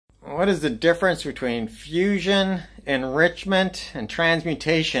What is the difference between fusion, enrichment, and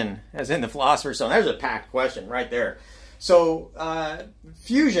transmutation, as in the Philosopher's Stone? There's a packed question right there. So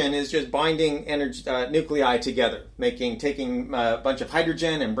fusion is just binding nuclei together, taking a bunch of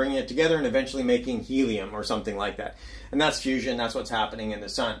hydrogen and bringing it together and eventually making helium or something like that. And that's fusion. That's what's happening in the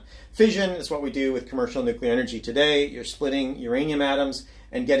sun. Fission is what we do with commercial nuclear energy today. You're splitting uranium atoms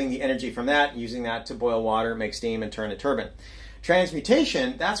and getting the energy from that, using that to boil water, make steam, and turn a turbine.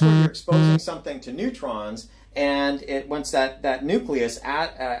 Transmutation, that's where you're exposing something to neutrons, and once that nucleus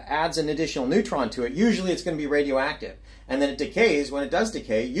adds an additional neutron to it, usually it's going to be radioactive. And then it decays. When it does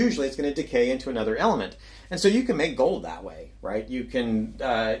decay, usually it's going to decay into another element. And so you can make gold that way, right? You can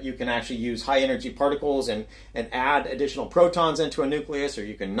actually use high energy particles and add additional protons into a nucleus, or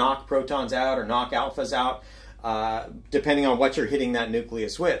you can knock protons out or knock alphas out, depending on what you're hitting that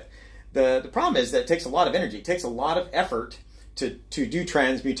nucleus with. The problem is that it takes a lot of energy. It takes a lot of effort to do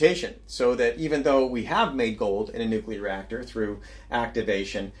transmutation, so that even though we have made gold in a nuclear reactor through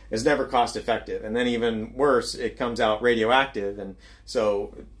activation, it's never cost effective. And then even worse, it comes out radioactive, and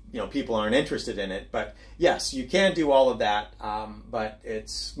so people aren't interested in it. But yes, you can do all of that, but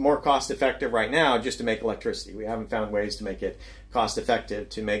it's more cost effective right now just to make electricity. We haven't found ways to make it cost effective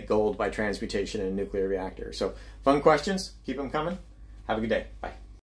to make gold by transmutation in a nuclear reactor. So fun questions, keep them coming. Have a good day. Bye.